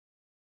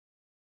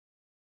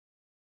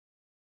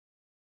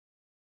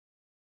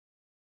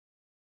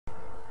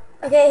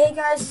Okay, hey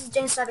guys, this is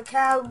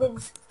Genocidalcow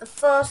with the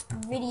first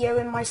video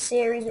in my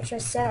series, which I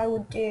said I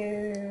would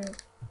do,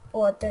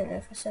 or I don't know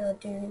if I said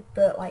I'd do,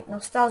 but like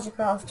Nostalgia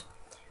Craft,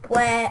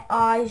 where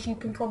as you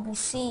can probably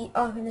see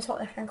up in the top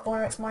left hand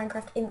corner, it's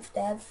Minecraft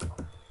Infdev,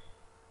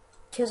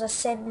 because I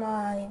said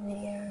my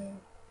video,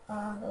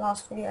 the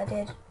last video I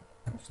did,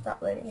 I'm just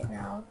uploading it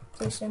now,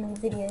 I do so many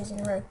videos in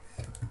a row,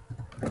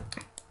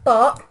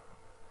 but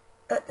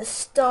at the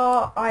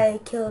start I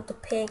killed the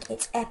pig.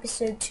 It's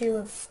episode 2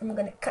 of I'm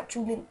gonna cut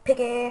you little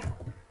piggy.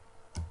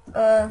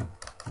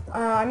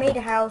 I made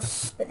a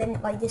house, but then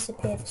it like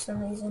disappeared for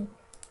some reason.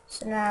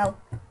 So now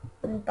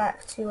I'm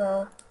back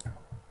to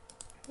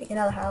make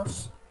another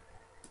house.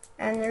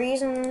 And the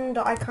reason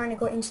that I kind of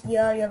got into the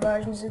earlier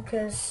versions is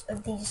because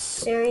of these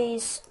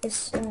series. There's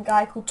some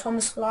guy called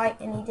Thomas Light,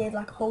 and he did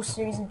like a whole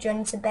series of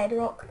Journey to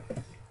Bedrock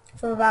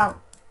from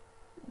about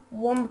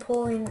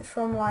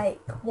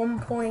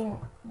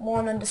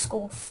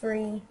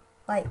 1.1_3,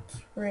 like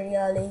really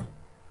early,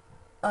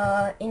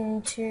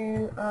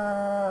 into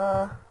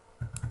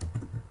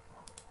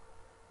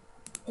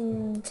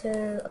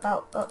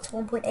about up to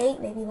 1.8,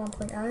 maybe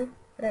 1.0.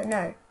 I don't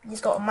know. He's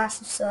got a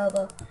massive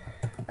server.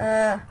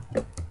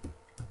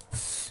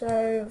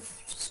 So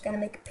just gonna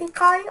make a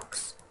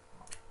pickaxe.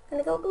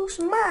 Gonna go do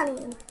some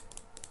mining.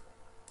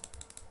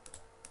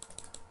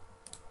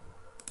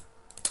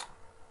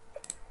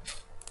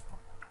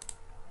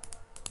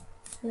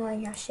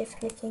 Annoying how shift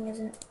clicking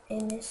isn't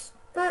in this,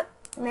 but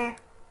nah,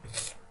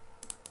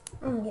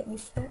 I'm gonna get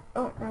used to it.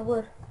 Oh, my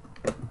wood.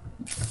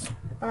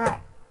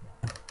 Alright,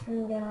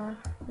 I'm gonna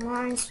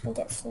mine so we can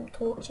get some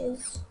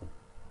torches.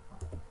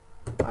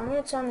 I'm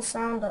gonna turn the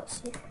sound up,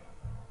 see if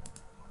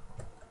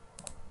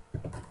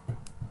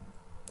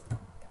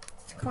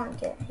I can't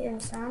get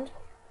hearing sound.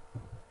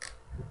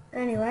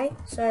 Anyway,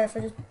 so if I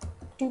just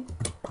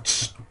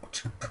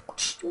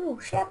do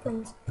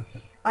saplings.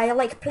 I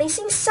like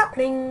placing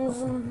saplings.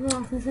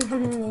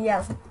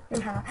 Yes.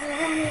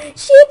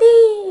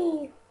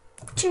 Sheepy!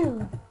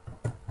 Choo!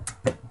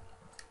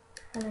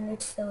 And I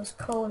noticed there was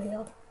coal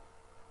here.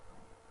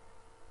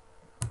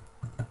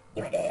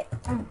 Give me that.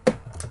 And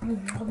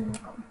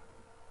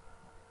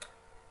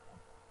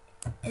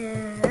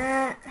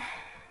that.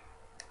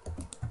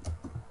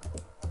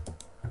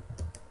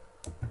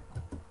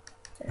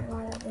 Don't know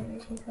why that didn't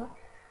receive that.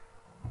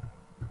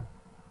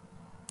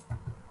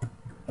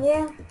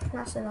 Yeah,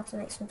 that's enough to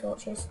make some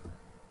torches.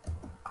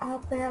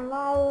 Hopping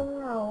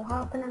along, oh,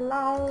 hopping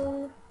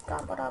along.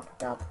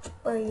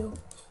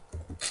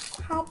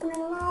 Hopping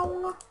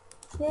along.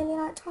 It's nearly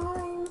night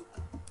time.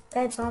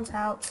 Bedtime's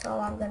out, so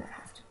I'm gonna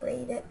have to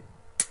breed it.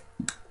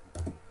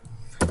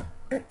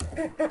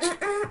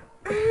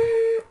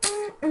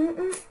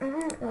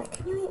 Like,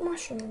 can you eat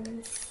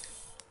mushrooms?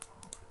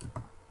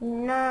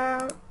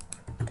 No.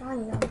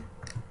 Darn them.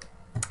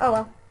 Oh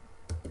well.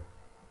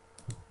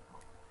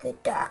 The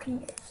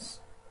darkness.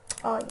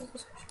 Oh, yes,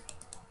 this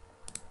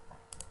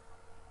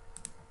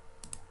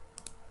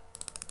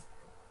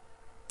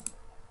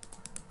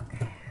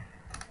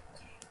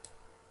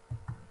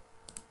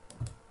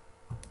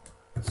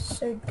it's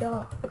so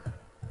dark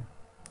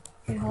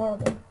and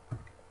horrible.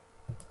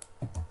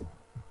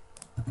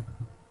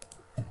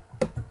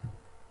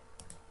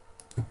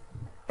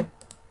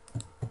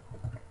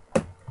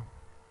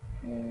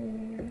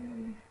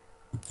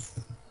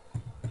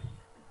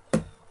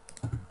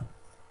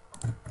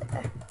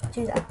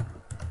 Do that.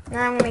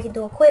 Now I'm gonna make a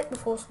door quick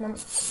before someone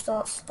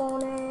starts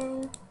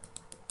spawning. I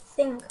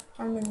think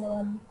I'm in the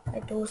one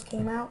where doors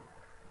came out.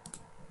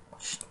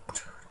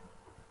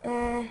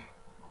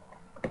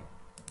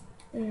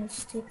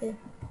 Stupid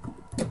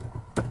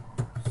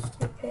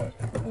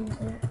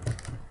internet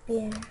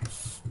being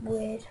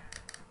weird.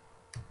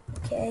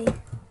 Okay.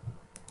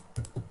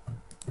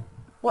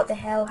 What the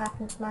hell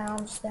happened to my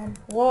arms then?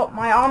 What?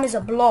 My arm is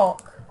a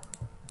block.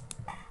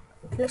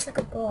 It looks like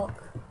a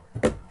block.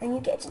 And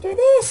you get to do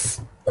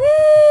this!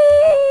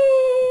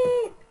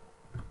 Whee!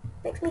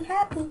 Makes me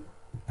happy.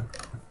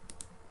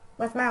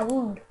 Where's my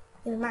wood?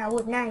 Here's my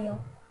wood now.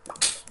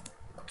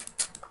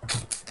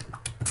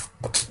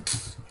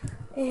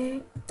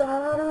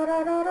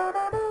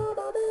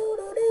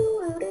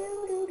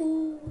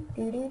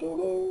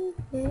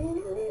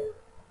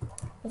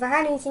 If I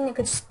had anything that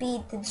could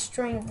speed the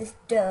destroying of this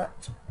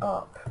dirt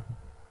up,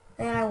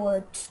 then I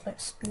would like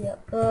speed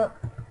up, but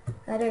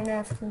I don't know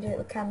if I can do it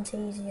with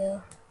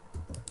Camtasia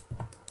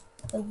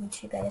or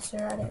YouTube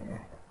editor, I don't know.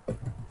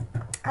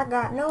 I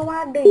got no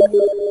idea.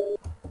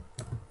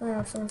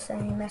 Oh, someone's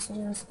sending me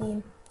messages on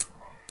Steam.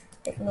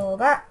 Ignore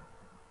that.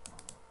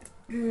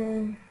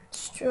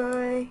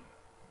 Destroy.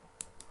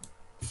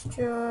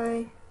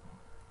 Destroy.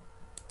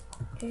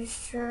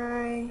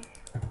 Destroy.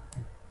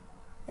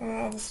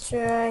 And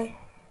destroy.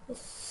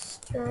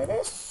 Destroy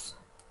this.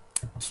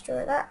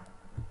 Destroy that.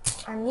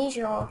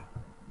 Amnesia.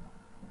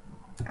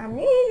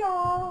 Amnesia.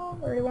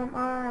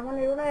 I want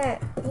to do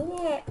that.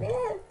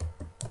 Yeah.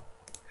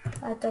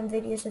 I've done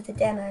videos of the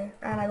demo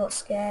and I got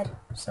scared,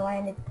 so I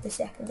ended the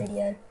second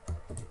video.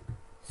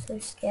 So so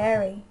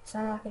scary. It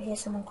sounded like I could hear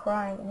someone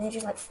crying, and they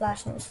just like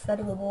flashed and it was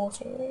flooded with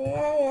water.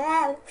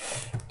 Yeah,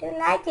 don't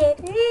like it.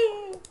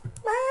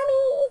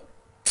 Mommy!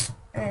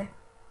 Yeah.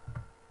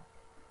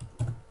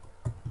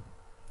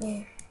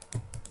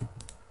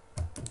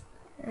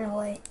 Oh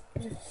wait,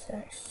 just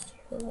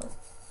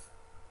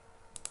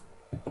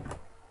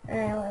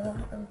whatever,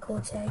 I'm cool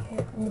take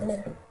it.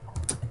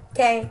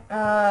 Okay,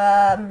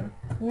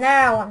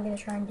 now what I'm gonna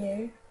try and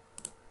do.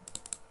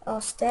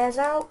 Are stairs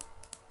out?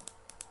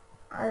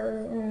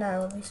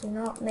 No, obviously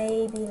not.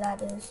 Maybe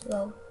ladders.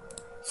 Well,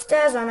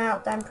 stairs aren't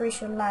out, I'm pretty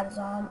sure ladders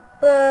aren't.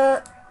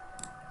 But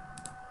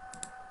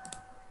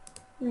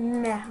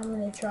nah, I'm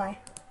gonna try.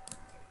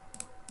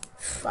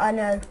 I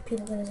know,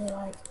 people are gonna say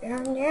like,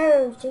 oh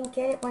no, you didn't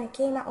get it when it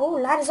came out. Oh,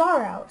 ladders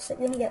are out, so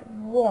you only get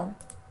one.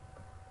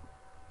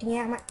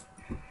 Yeah,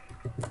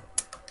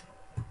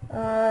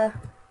 oh,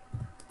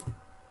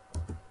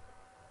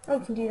 we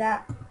can do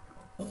that.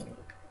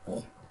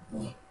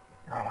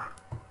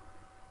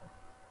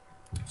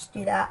 Let's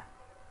do that.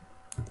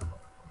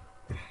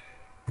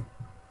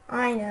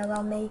 I know,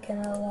 I'll make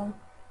another one.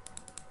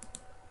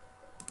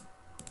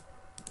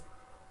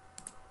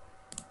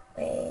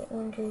 Wait,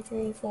 1, 2,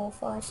 3, 4,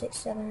 5, 6,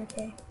 7,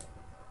 okay.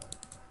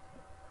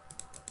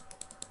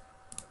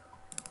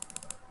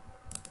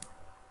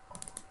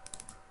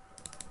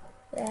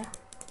 There.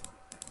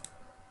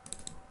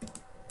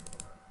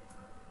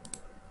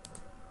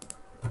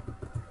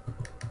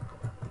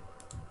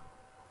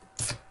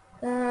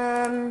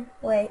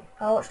 Wait,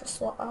 I'll watch the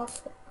swap. I'll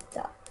swap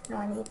that. No,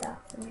 I need that.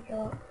 Oh my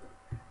god.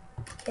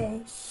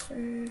 Okay, so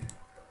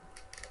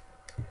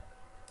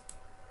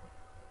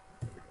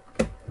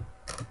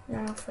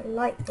now if I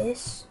like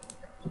this,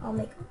 I'll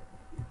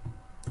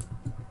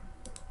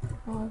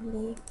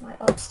leave my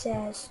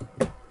upstairs.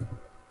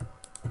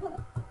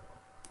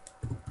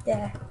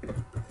 There.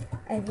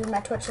 I use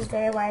my torches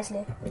very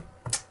wisely.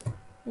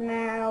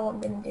 Now what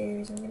I'm gonna do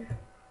is I'm gonna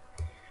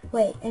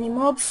wait. Any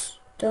mobs?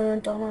 Dun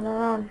dun dun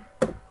dun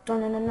dun dun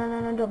dun dun dun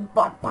dun dun dun dun.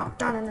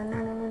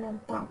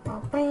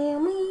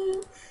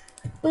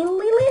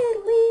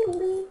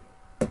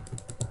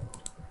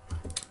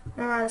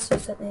 Alright, let's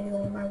just let me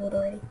go in my wood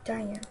already.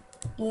 Dang it.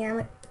 Damn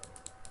it.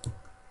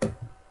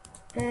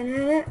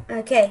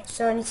 Okay,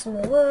 so I need some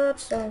more wood.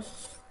 So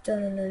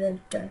dun.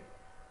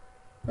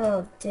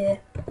 Oh dear.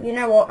 You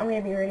know what? I'm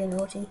gonna be really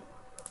naughty.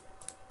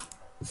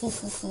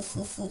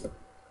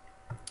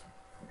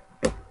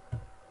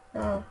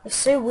 Oh, it's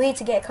so weird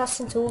to get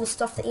accustomed to all the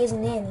stuff that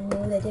isn't in and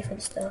all the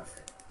different stuff.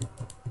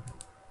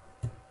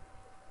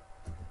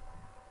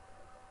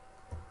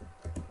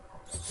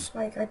 It's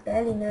like I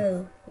barely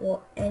know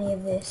what any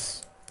of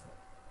this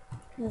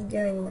is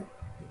going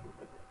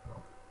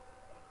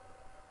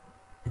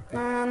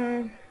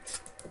on.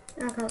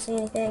 I can't see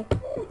anything.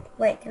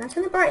 Wait, can I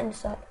turn the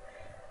brightness up?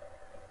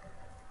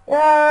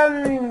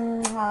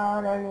 No.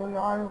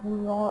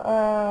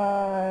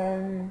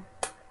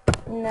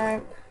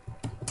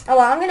 Oh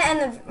well, I'm gonna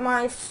end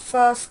my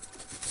first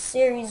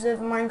series of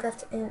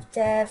Minecraft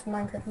Infdev,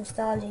 Minecraft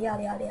Nostalgia,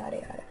 yada yada yada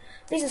yada.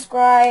 Please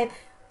subscribe.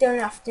 Don't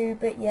have to,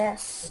 but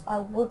yes, I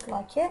would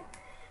like it.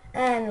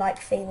 And like,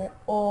 favorite,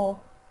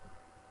 or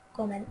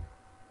comment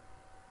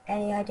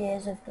any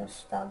ideas of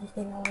nostalgia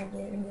thing I want to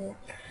do.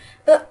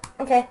 But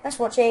okay, thanks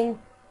for watching,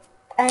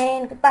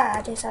 and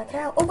goodbye.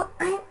 Genocidalcow. Oh, but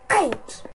I'm out.